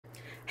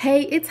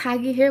Hey, it's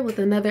Haggy here with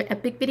another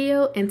epic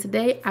video, and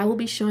today I will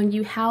be showing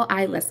you how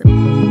I lesson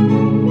plan.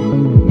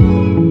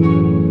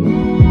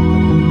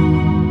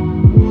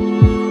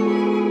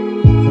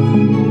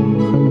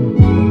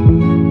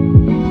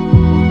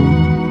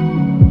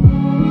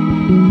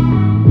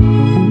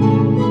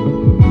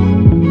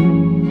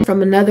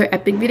 From another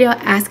epic video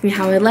asking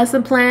how I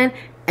lesson plan,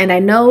 and I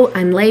know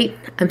I'm late,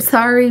 I'm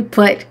sorry,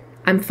 but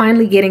I'm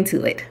finally getting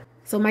to it.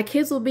 So my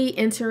kids will be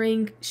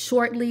entering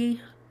shortly.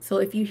 So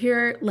if you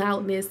hear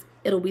loudness,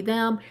 it'll be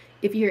them.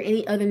 If you hear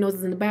any other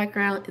noises in the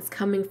background, it's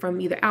coming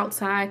from either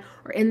outside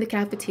or in the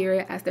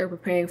cafeteria as they're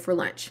preparing for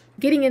lunch.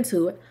 Getting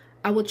into it,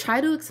 I will try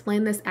to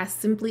explain this as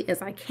simply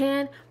as I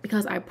can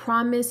because I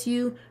promise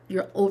you,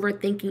 you're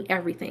overthinking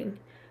everything.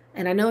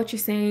 And I know what you're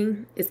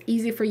saying. It's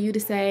easy for you to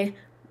say,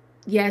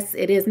 yes,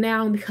 it is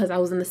now because I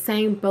was in the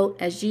same boat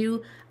as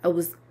you. I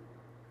was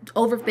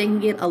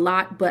overthinking it a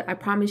lot, but I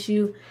promise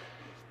you,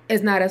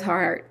 it's not as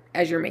hard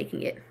as you're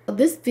making it.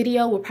 This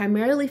video will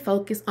primarily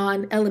focus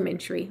on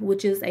elementary,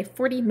 which is a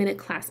 40-minute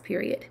class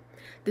period.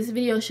 This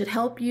video should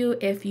help you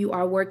if you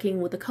are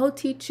working with a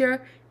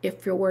co-teacher,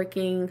 if you're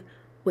working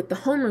with the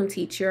homeroom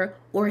teacher,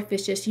 or if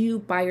it's just you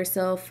by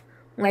yourself,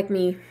 like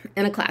me,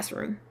 in a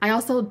classroom. I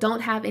also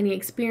don't have any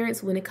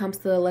experience when it comes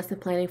to lesson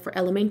planning for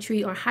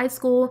elementary or high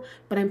school,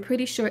 but I'm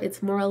pretty sure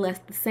it's more or less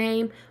the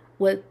same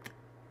with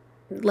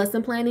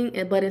lesson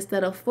planning, but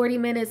instead of 40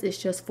 minutes, it's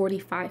just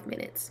 45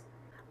 minutes.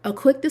 A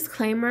quick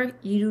disclaimer,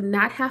 you do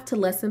not have to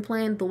lesson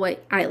plan the way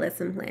I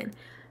lesson plan.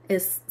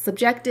 It's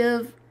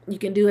subjective. You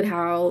can do it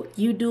how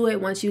you do it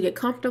once you get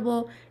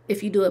comfortable.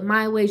 If you do it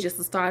my way just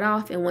to start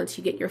off, and once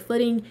you get your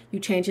footing, you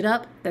change it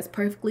up, that's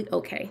perfectly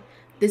okay.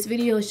 This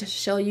video is just to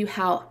show you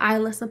how I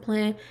lesson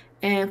plan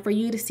and for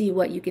you to see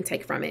what you can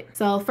take from it.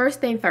 So first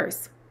thing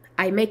first,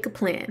 I make a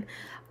plan.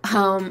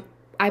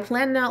 I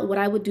planned out what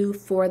I would do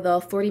for the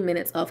 40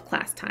 minutes of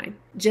class time.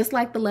 Just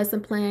like the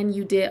lesson plan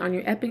you did on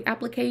your EPIK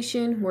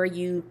application where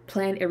you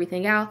plan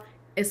everything out,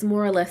 it's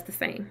more or less the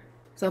same.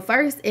 So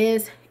first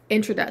is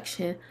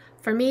introduction.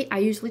 For me, I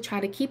usually try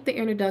to keep the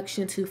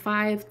introduction to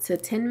 5 to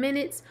 10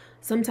 minutes.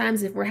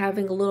 Sometimes if we're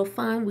having a little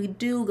fun, we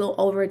do go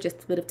over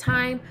just a bit of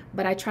time,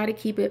 but I try to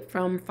keep it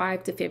from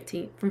 5 to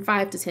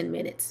 10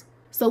 minutes.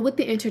 So with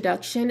the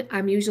introduction,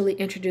 I'm usually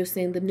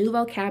introducing the new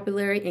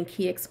vocabulary and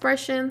key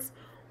expressions,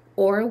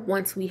 or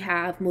once we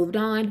have moved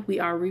on, we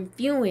are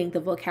reviewing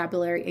the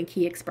vocabulary and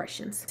key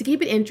expressions. To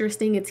keep it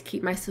interesting and to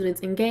keep my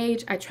students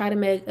engaged, I try to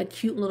make a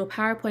cute little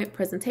PowerPoint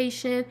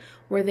presentation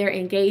where they're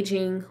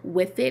engaging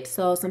with it.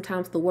 So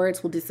sometimes the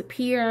words will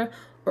disappear,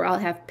 or I'll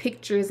have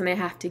pictures and I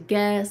have to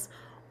guess,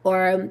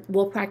 or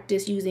we'll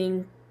practice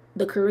using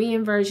the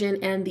Korean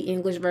version and the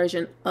English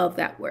version of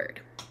that word.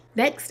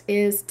 Next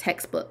is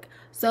textbook.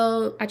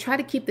 So I try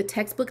to keep the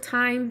textbook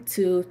time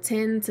to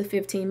 10 to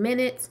 15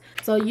 minutes.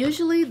 So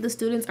usually the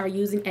students are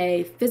using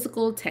a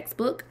physical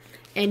textbook,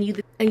 and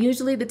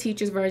usually the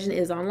teacher's version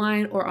is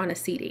online or on a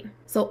CD.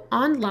 So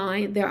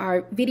online, there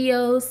are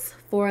videos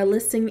for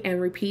listening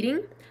and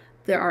repeating.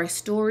 There are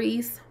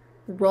stories,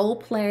 role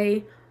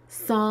play,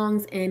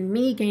 songs, and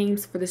mini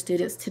games for the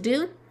students to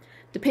do.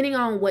 Depending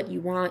on what you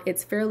want,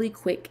 it's fairly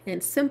quick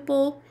and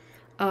simple.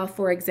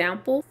 For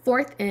example,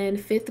 4th and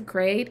 5th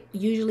grade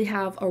usually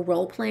have a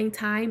role-playing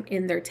time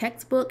in their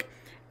textbook,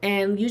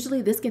 and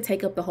usually this can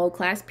take up the whole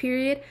class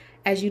period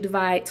as you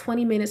divide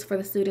 20 minutes for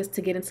the students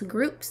to get into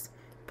groups,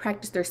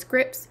 practice their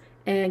scripts,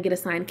 and get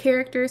assigned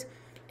characters,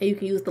 and you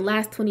can use the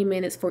last 20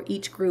 minutes for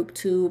each group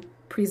to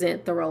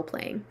present the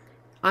role-playing.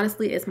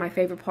 Honestly, it's my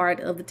favorite part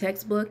of the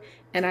textbook,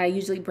 and I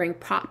usually bring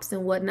props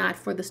and whatnot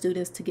for the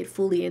students to get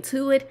fully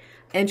into it,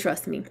 and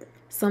trust me,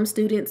 some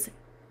students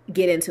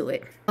get into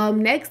it.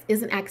 Next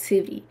is an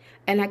activity.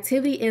 An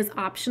activity is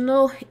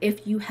optional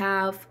if you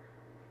have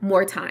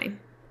more time.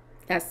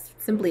 That's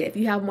simply it. If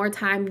you have more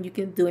time, you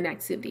can do an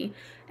activity.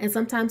 And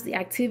sometimes the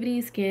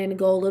activities can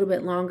go a little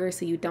bit longer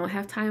so you don't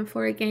have time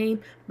for a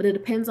game, but it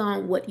depends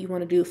on what you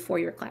want to do for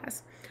your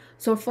class.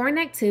 So for an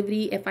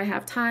activity, if I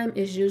have time,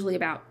 it's usually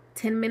about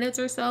 10 minutes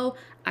or so.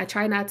 I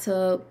try not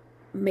to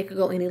make it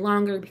go any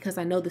longer because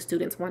I know the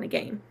students want a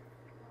game.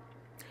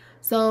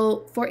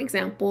 So for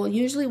example,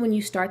 usually when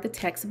you start the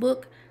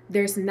textbook,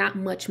 there's not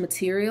much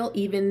material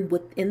even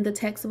within the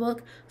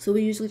textbook. So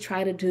we usually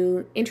try to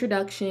do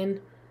introduction,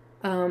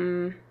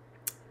 the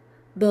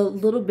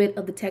little bit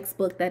of the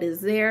textbook that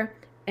is there,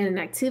 and an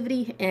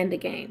activity and a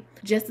game,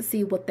 just to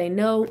see what they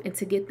know and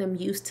to get them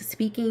used to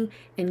speaking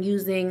and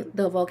using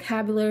the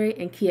vocabulary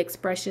and key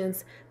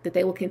expressions that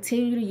they will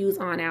continue to use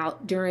on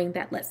out during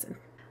that lesson.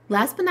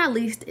 Last but not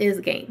least is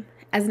game.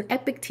 As an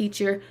EPIK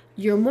teacher,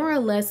 you more or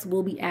less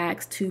will be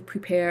asked to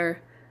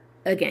prepare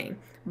a game.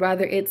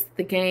 Rather, it's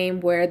the game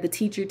where the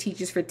teacher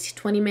teaches for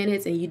 20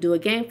 minutes and you do a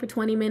game for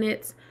 20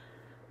 minutes.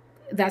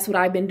 That's what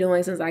I've been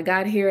doing since I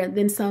got here. And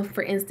then some,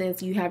 for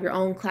instance, you have your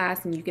own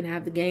class and you can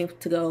have the game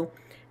to go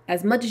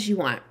as much as you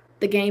want.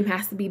 The game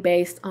has to be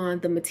based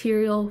on the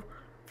material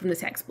from the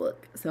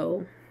textbook.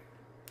 So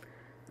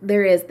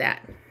there is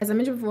that. As I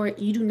mentioned before,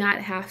 you do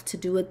not have to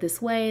do it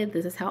this way.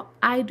 This is how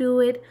I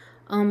do it.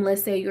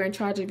 Let's say you're in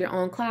charge of your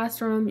own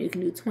classroom. You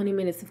can do 20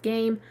 minutes of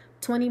game,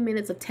 20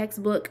 minutes of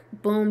textbook,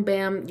 boom,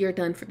 bam, you're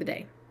done for the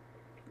day.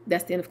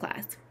 That's the end of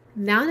class.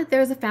 Now that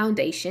there's a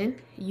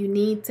foundation, you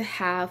need to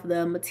have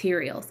the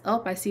materials.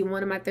 Oh, I see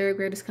one of my third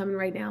graders coming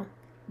right now.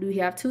 Do we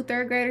have 2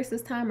 third graders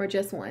this time or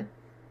just one?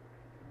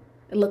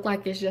 It looked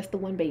like it's just the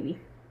one baby.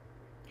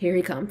 Here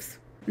he comes.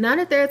 Now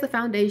that there's a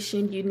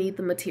foundation, you need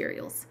the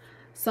materials.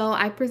 So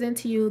I present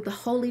to you the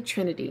Holy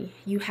Trinity.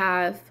 You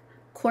have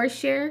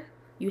Koreshare,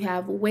 you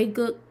have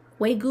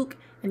Waygook,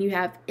 and you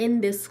have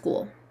In This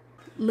School.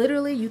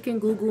 Literally, you can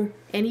Google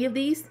any of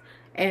these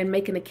and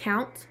make an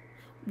account.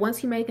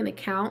 Once you make an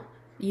account,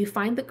 you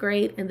find the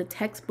grade and the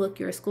textbook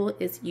your school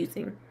is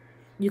using.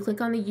 You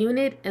click on the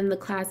unit and the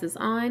class is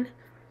on.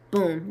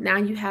 Boom, now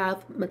you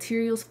have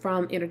materials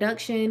from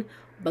introduction,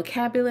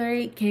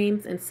 vocabulary,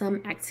 games, and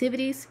some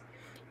activities.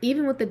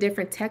 Even with the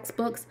different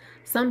textbooks,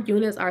 some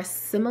units are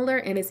similar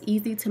and it's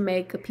easy to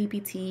make a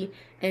PPT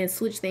and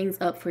switch things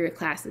up for your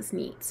class's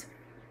needs.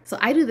 So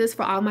I do this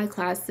for all my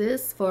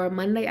classes. For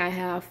Monday, I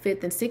have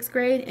 5th and 6th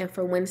grade, and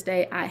for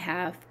Wednesday, I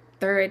have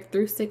 3rd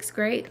through 6th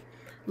grade.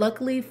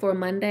 Luckily for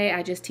Monday,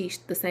 I just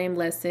teach the same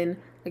lesson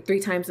like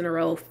 3 times in a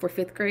row for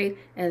 5th grade,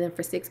 and then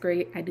for 6th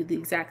grade, I do the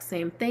exact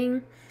same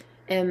thing.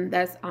 And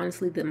that's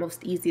honestly the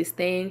most easiest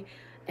thing.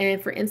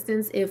 And for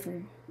instance, if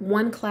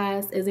one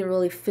class isn't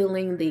really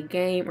filling the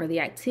game or the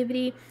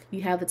activity,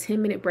 you have a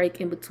 10-minute break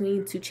in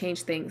between to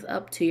change things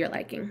up to your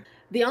liking.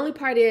 The only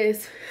part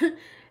is,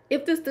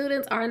 if the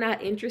students are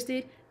not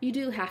interested, you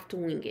do have to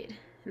wing it.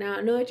 Now,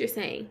 I know what you're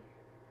saying.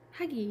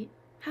 Haggy,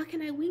 how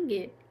can I wing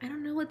it? I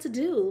don't know what to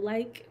do.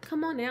 Like,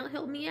 come on now,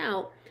 help me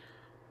out.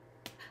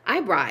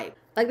 I bribe.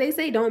 Like they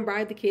say, don't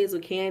bribe the kids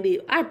with candy.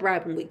 I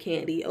bribe them with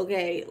candy,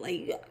 okay?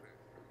 Like,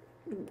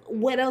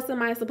 what else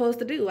am I supposed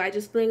to do? I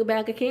just fling a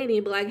bag of candy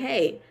and be like,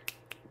 hey,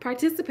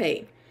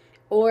 participate.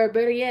 Or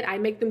better yet, I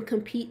make them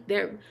compete.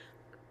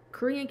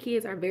 Korean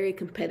kids are very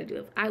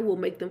competitive. I will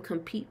make them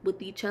compete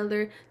with each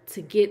other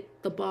to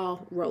get the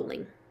ball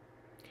rolling.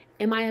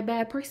 Am I a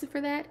bad person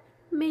for that?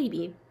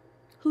 Maybe.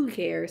 Who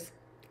cares?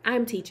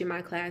 I'm teaching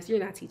my class.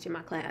 You're not teaching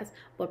my class.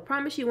 But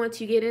promise you,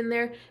 once you get in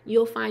there,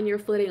 you'll find your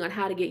footing on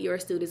how to get your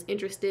students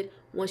interested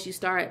once you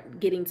start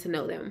getting to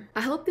know them.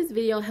 I hope this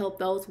video helped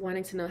those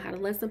wanting to know how to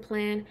lesson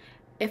plan.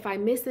 If I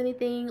missed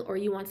anything or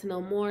you want to know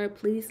more,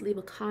 please leave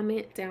a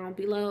comment down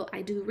below.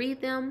 I do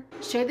read them.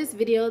 Share this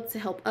video to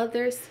help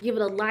others. Give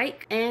it a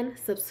like and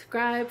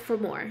subscribe for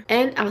more.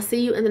 And I'll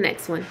see you in the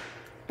next one.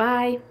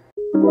 Bye.